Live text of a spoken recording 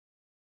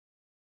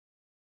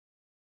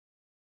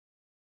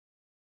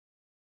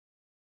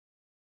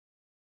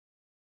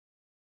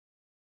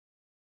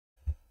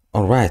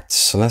Alright,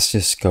 so let's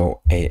just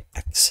go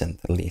AX and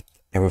delete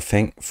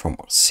everything from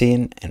our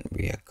scene, and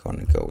we are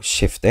gonna go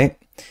Shift A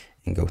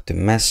and go to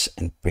Mesh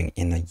and bring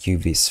in a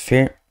UV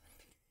sphere.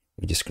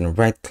 We're just gonna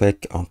right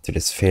click onto the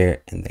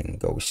sphere and then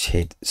go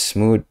Shade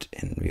Smooth,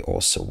 and we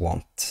also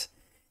want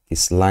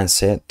these lines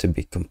here to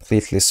be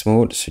completely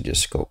smooth, so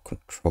just go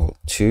Control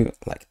 2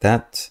 like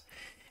that.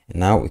 And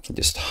now we can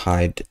just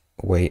hide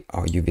away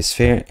our UV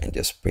sphere and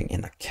just bring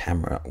in a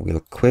camera real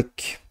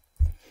quick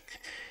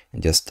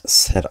and just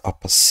set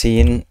up a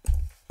scene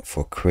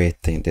for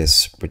creating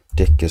this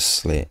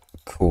ridiculously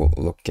cool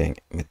looking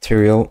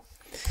material,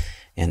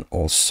 and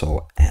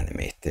also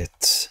animate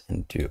it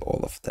and do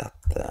all of that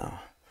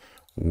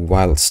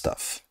wild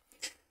stuff.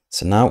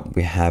 So now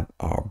we have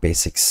our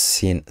basic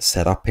scene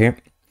set up here.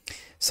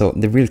 So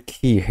the real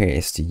key here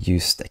is to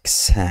use the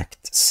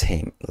exact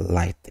same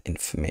light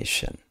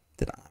information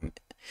that I'm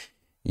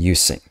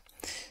using,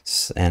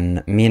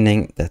 and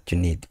meaning that you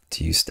need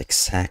to use the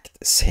exact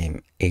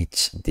same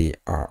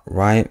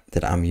HDRI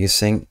that I'm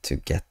using to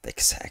get the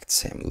exact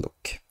same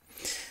look.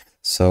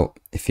 So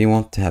if you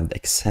want to have the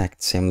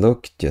exact same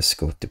look, just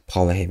go to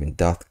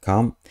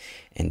polyhaven.com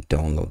and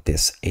download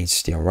this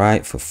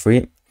HDRI for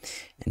free,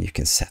 and you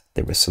can set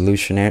the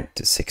resolution here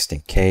to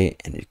 16K,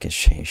 and you can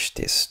change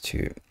this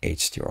to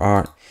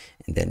HDR,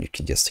 and then you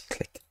can just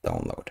click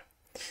download.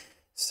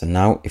 So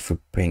now if we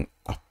bring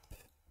up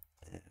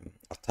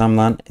a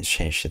timeline and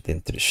change it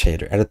into the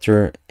shader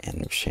editor, and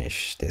we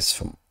change this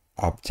from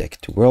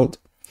object to world,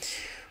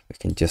 we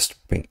can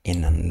just bring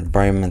in an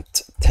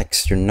environment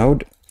texture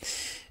node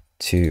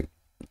to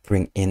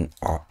bring in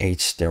our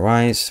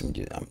HDRI. So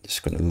I'm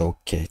just going to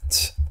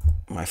locate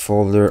my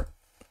folder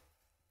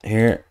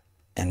here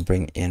and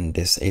bring in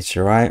this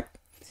HDRI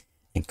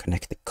and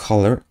connect the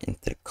color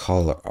into the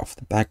color of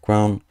the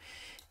background.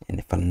 And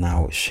if I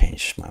now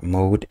change my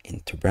mode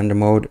into render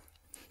mode,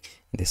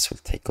 this will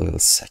take a little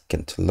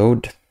second to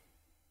load.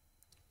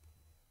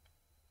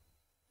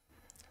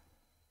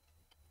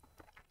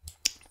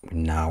 We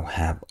now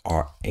have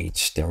our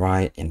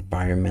HDRI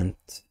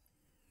environment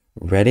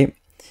ready.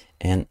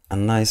 And a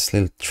nice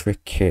little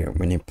trick here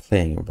when you're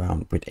playing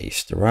around with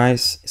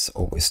HDRIs is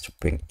always to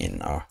bring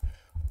in our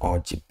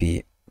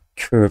RGB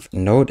curve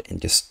node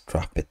and just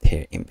drop it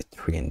here in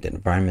between the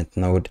environment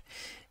node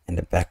and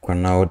the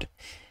background node,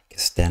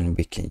 because then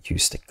we can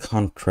use the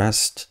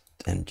contrast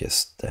and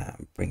just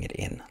bring it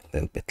in a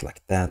little bit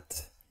like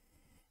that,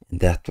 and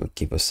that will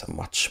give us a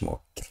much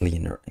more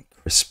cleaner and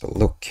crisper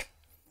look.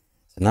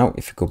 So now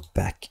if you go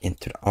back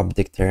into the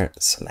object here,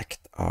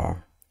 select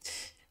our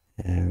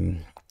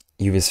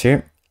UV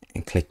sphere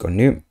and click on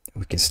new,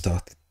 we can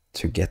start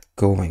to get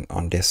going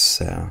on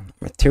this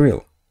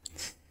material.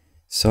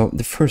 So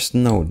the first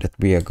node that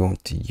we are going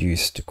to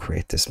use to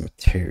create this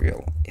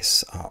material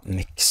is our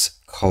mix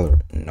color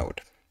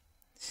node,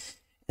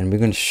 and we're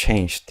going to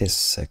change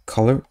this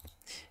color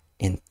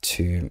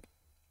into,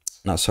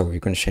 we're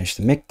going to change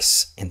the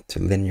mix into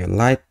linear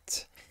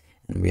light,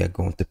 and we are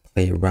going to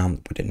play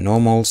around with the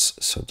normals.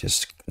 So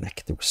just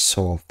connect the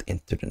result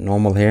into the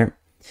normal here.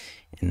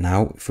 And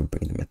now if we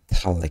bring the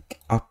metallic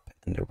up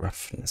and the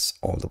roughness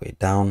all the way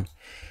down,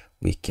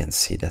 we can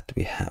see that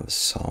we have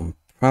some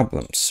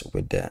problems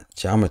with the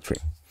geometry.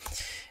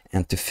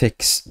 And to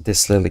fix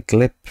this little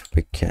glip,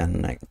 we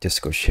can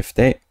just go Shift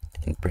A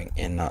and bring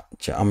in a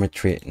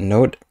geometry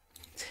node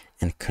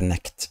and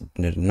connect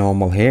the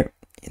normal here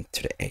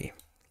into the A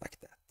like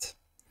that.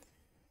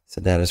 So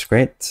that is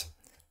great.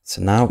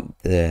 So now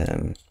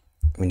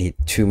we need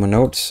two more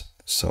nodes.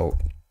 So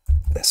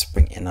let's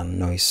bring in a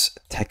noise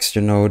texture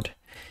node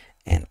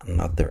and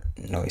another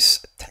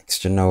noise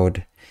texture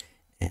node,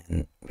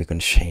 and we're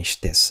going to change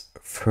this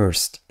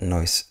first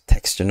noise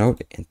texture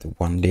node into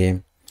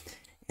 1D,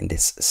 and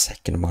this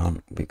second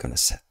one we're going to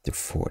set to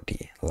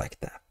 4D like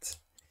that.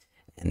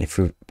 And if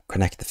we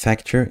connect the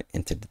factor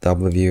into the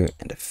W view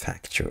and the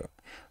factor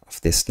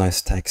of this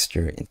noise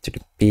texture into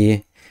the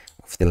B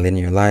of the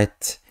linear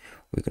light,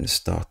 we're going to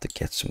start to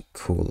get some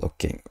cool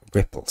looking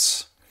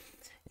ripples.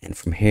 And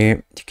from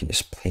here you can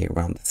just play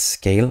around the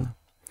scale.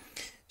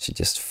 So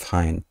just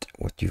find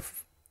what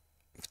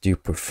you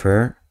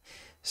prefer.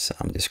 So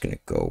I'm just going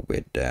to go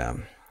with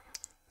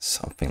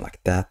something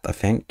like that, I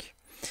think.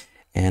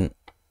 And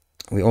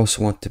we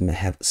also want to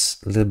have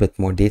a little bit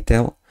more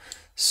detail.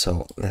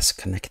 So let's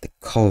connect the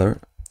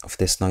color of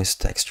this noise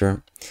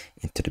texture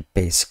into the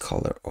base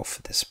color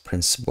of this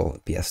principal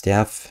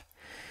BSDF.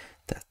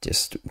 That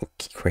just will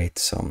create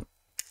some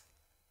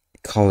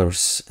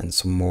colors and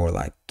some more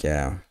like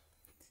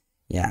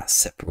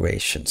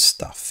separation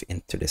stuff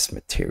into this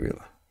material.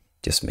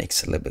 Just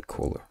makes it a little bit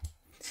cooler.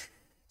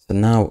 So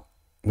now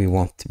we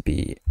want to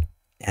be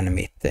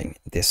animating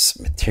this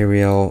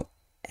material,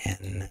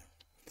 and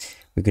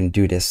we're going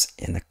to do this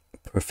in a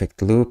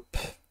perfect loop.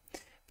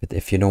 But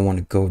if you don't want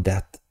to go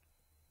that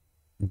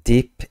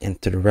deep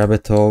into the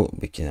rabbit hole,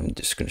 I'm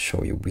just going to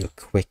show you real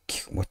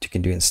quick what you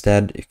can do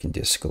instead. You can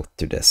just go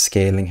to the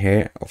scaling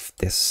here of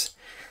this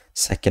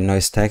second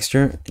noise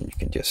texture, and you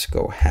can just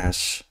go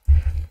hash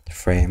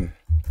frame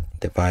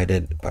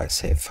divided by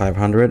say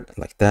 500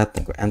 like that,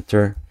 and go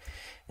enter,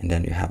 and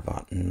then you have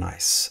a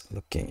nice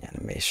looking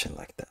animation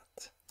like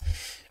that.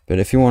 But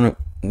if you want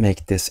to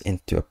make this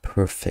into a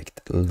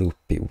perfect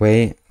loopy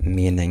way,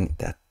 meaning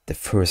that the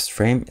first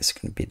frame is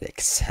going to be the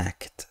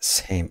exact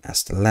same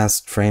as the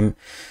last frame,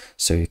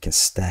 so you can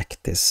stack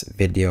this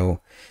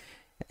video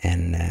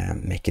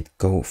and make it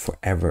go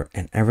forever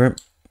and ever.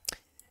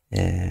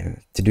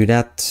 To do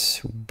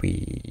that,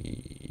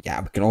 we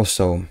can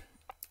also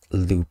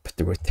loop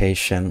the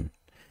rotation,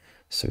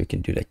 so we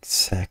can do the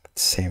exact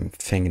same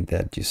thing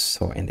that you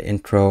saw in the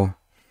intro.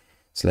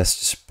 So let's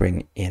just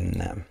bring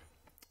in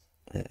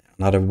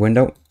another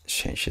window,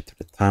 change it to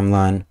the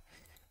timeline,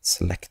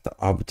 select the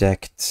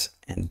object,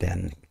 and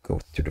then go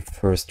to the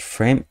first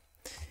frame,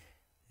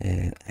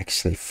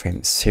 actually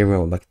frame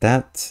 0 like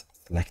that,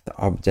 select the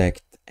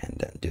object, and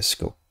then just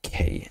go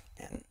K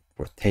and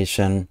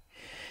rotation,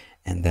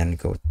 and then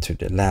go to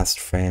the last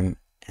frame,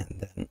 and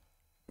then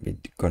we're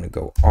gonna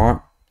go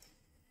R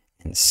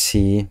and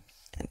C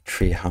and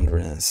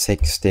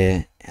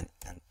 360 and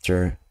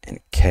enter and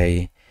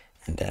K,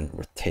 and then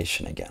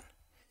rotation again.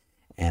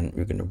 And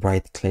we're going to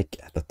right click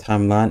at the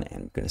timeline,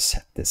 and we're going to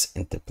set this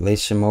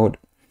interpolation mode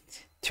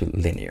to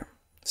linear.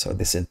 So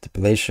this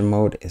interpolation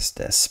mode is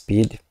the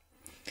speed.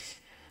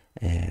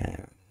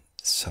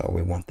 So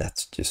we want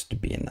that just to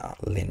be in a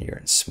linear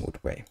and smooth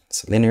way.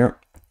 So linear.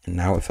 And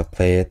now if I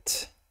play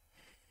it,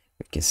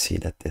 we can see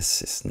that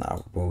this is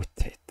now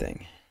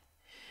rotating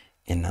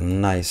in a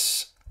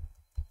nice,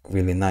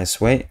 really nice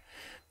way,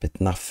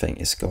 but nothing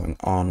is going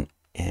on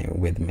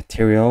with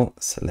material.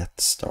 So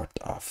let's start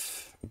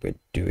off with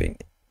doing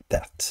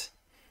that.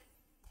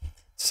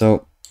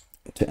 So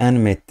to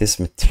animate this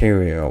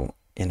material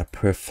in a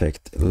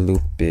perfect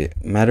loopy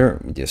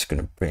manner, we're just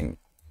going to bring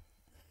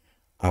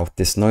out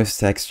this noise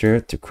texture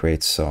to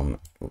create some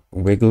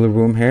wiggle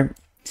room here.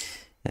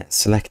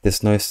 Select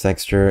this noise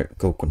texture,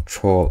 go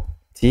Control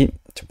T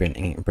to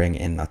bring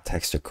in a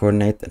texture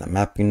coordinate and a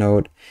mapping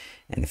node.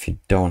 And if you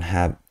don't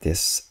have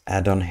this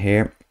add-on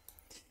here,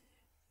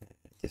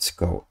 just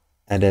go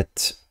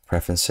Edit,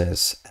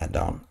 Preferences,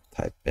 Add-on,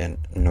 type in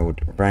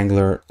Node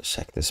Wrangler,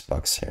 check this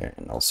box here,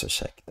 and also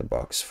check the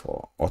box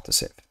for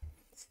autosave.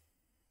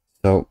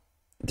 So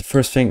the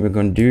first thing we're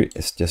going to do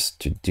is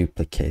just to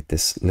duplicate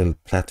this little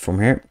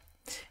platform here,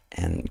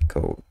 and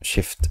go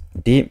Shift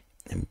D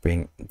and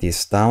bring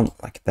this down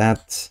like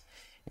that.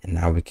 And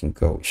now we can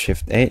go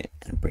Shift A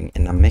and bring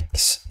in a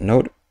mix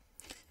node.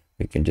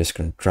 We can just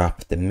going to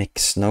drop the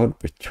mix node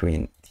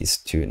between these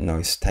two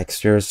noise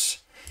textures,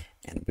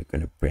 and we're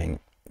going to bring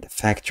the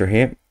factor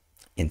here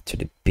into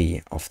the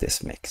B of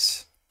this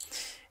mix.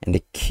 And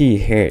the key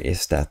here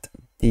is that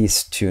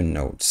these two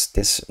nodes,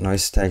 this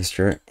noise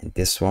texture and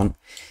this one,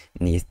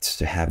 needs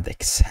to have the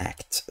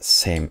exact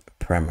same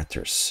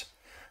parameters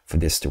for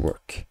this to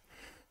work.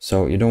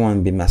 So you don't want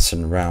to be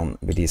messing around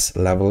with these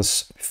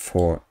levels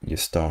before you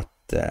start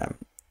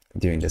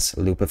doing this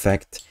loop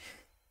effect.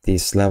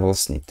 These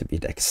levels need to be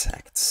the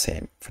exact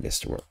same for this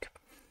to work.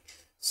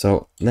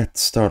 So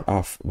let's start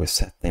off with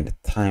setting the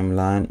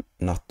timeline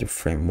not to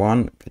frame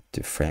 1 but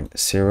to frame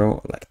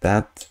 0 like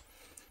that.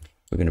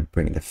 We're going to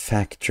bring the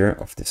factor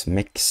of this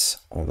mix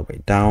all the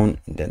way down,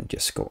 and then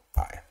just go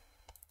I.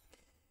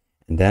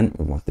 And then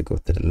we want to go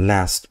to the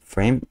last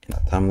frame in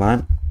the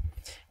timeline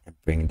and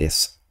bring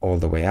this all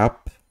the way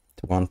up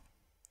to 1,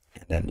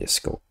 and then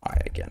just go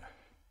I again.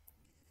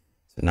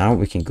 So now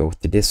we can go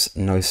to this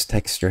noise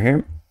texture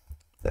here.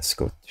 Let's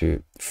go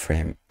to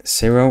frame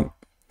 0,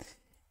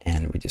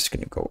 and we're just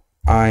going to go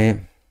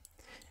I,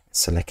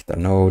 select a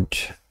node,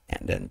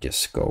 and then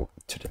just go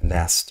to the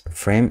last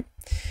frame.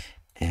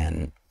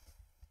 And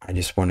I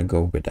just want to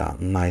go with a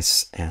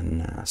nice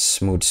and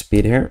smooth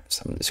speed here.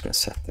 So I'm just going to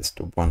set this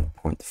to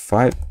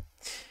 1.5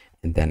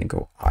 and then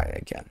go I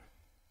again.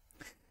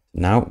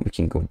 Now we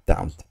can go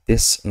down to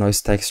this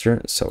noise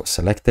texture. So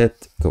select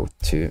it, go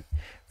to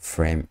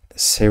frame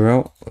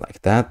 0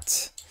 like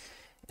that.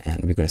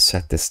 And we're going to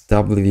set this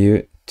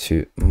W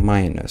to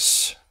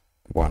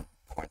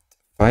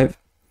 -1.5.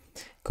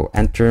 Go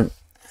enter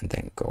and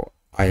then go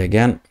I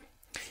again.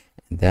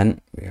 And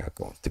then we are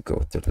going to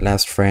go to the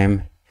last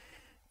frame.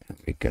 And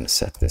we're going to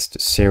set this to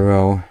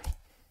 0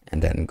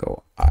 and then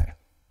go I.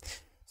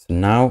 So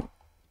now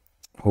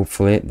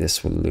hopefully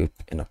this will loop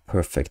in a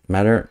perfect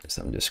manner.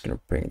 So I'm just going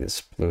to bring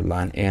this blue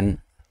line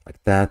in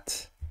like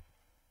that.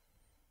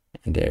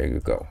 And there you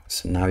go.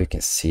 So now you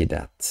can see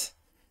that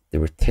the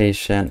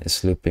rotation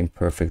is looping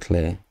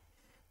perfectly.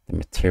 The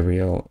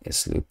material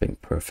is looping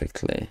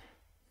perfectly.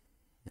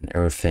 And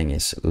everything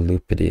is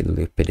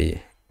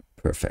loopity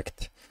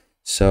perfect.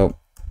 So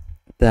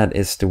that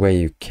is the way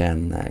you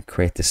can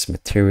create this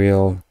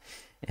material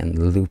and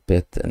loop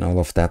it and all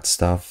of that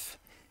stuff.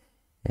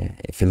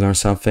 If you learn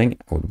something,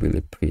 I would really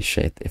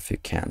appreciate if you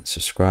can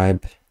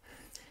subscribe.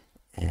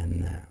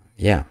 And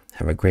yeah,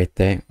 have a great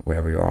day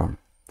wherever you are,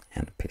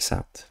 and peace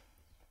out.